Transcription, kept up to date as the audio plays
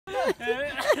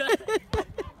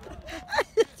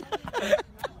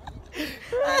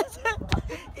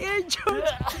Air jump.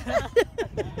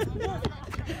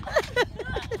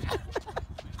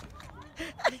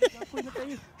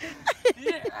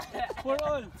 For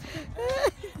all.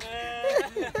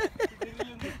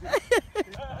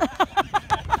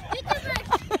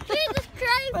 Please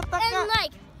subscribe and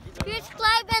like. Please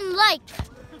subscribe and like.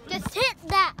 Just hit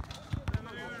that.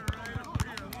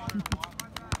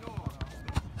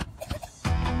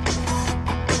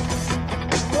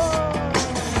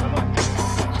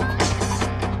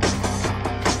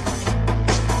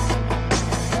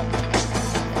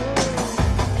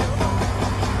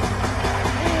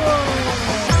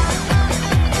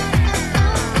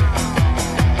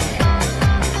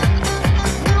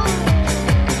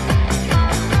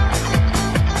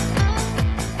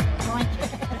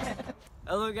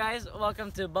 Hello guys,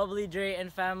 welcome to Bubbly Dre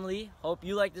and family. Hope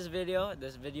you like this video.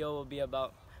 This video will be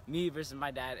about me versus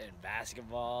my dad in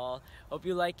basketball. Hope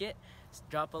you like it.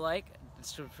 Drop a like,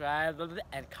 subscribe,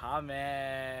 and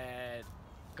comment.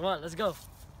 Come on, let's go.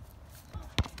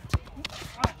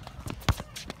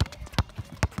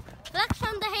 Flex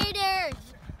from the haters.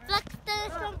 Flex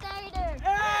this from the haters.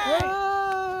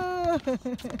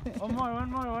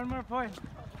 One more point.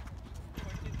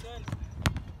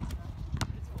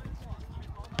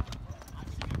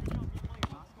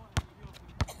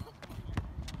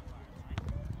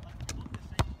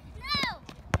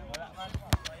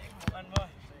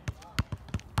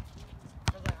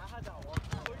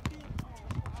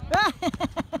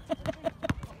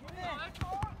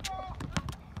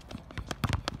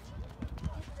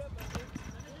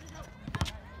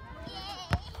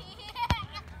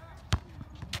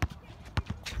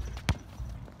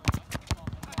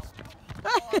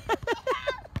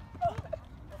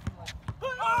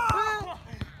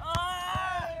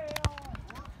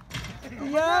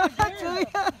 Yeah,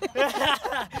 kuya.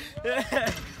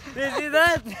 Did you see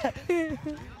that?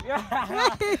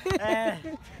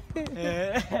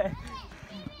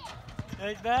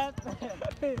 Like that?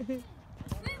 We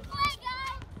play,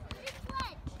 guys. We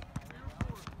play.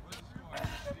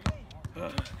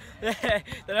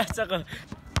 Talas ako.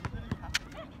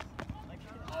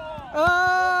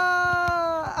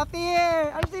 Oh, up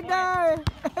here. Arsidar.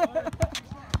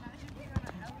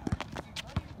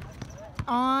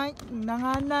 Ay,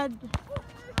 nanganad.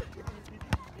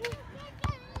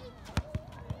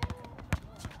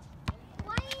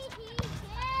 Why he hit?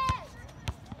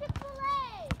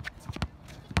 Chick-fil-A.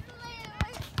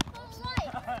 Chick-fil-A for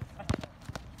life.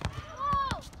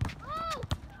 Oh, oh.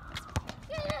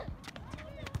 Get it.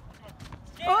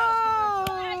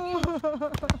 Oh!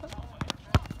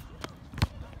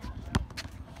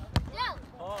 Yeah.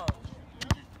 Oh.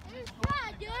 It's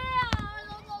bad, yeah.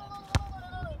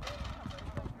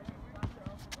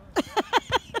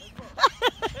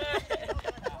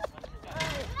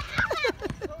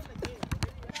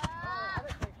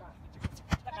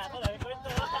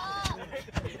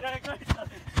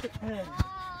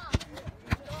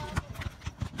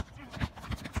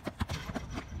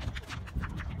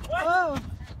 Oh!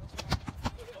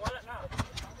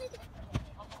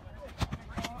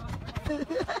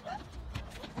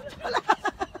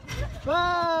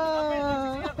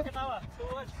 Wow!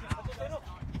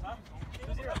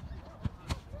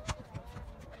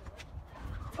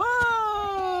 Oh!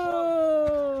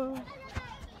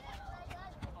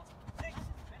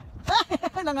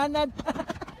 Nanganad.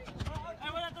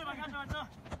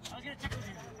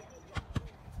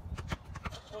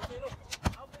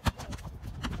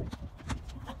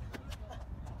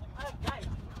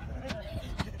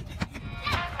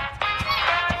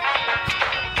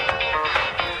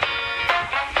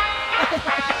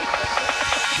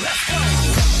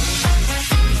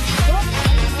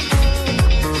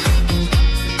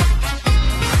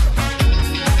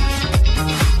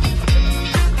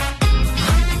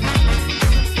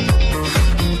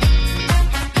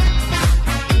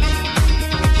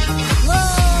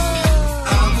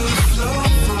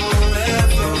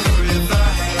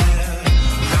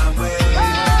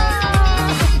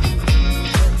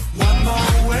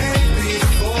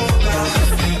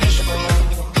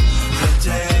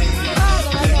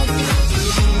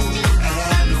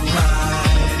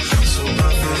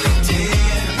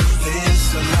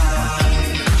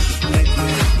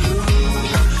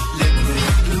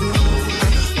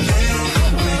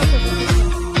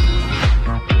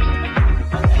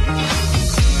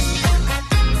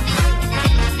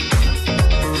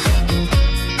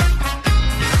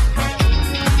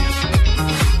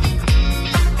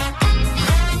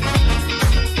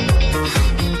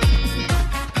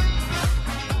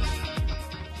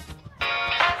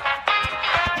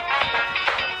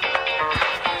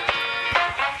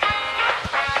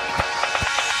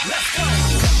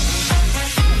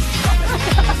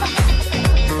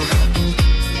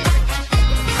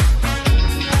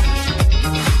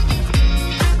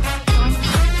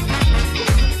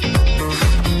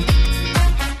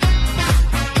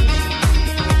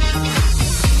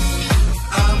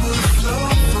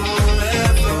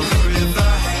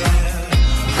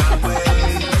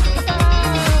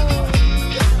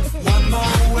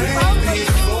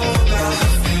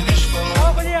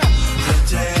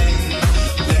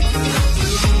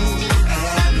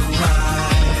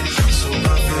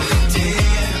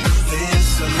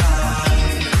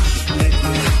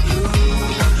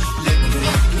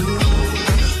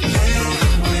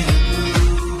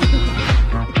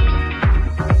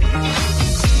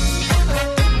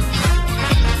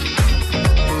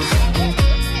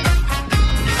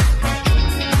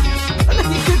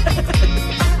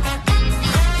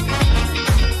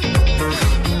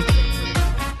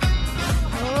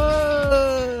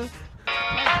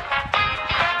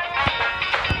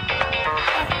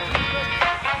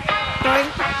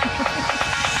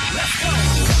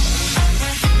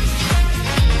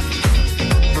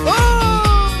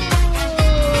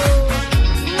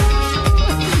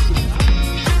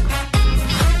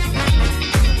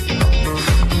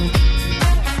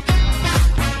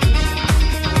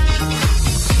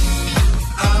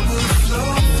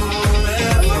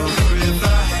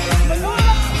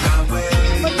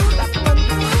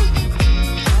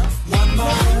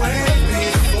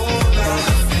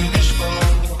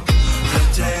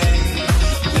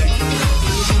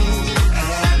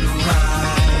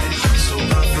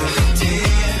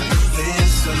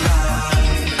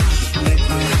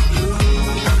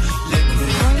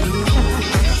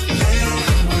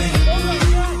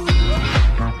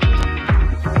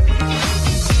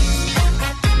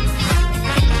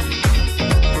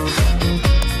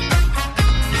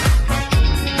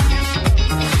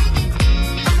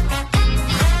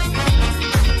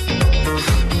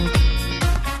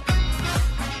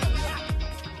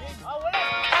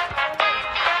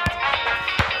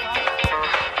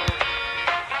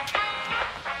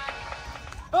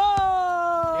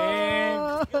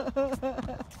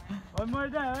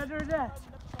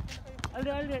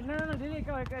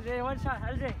 my god, hey, one shot,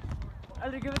 Aldrey.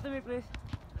 Aldrey, give it to me, please.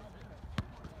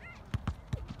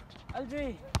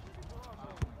 Aldrey.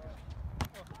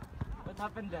 What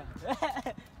happened there? What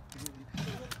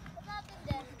happened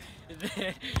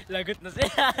there? Lagot na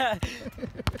siya.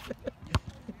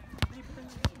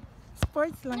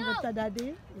 Sports lang No. ba ta,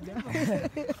 daddy?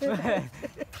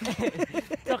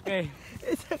 It's okay.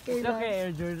 It's okay It's lang. okay,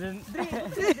 Air Jordan.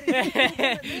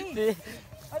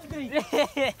 Aldrey.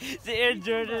 Si Air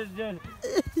Jordan dyan.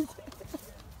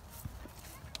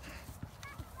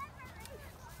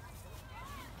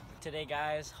 Today,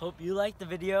 guys, hope you liked the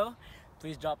video.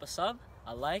 Please drop a sub,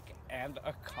 a like, and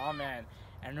a comment.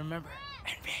 And remember,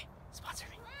 NBA, sponsor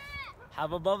me.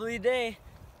 Have a bubbly day.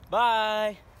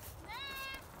 Bye.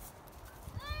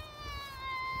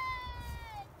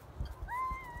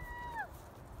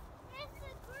 It's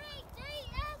a great day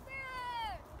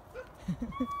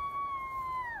ever!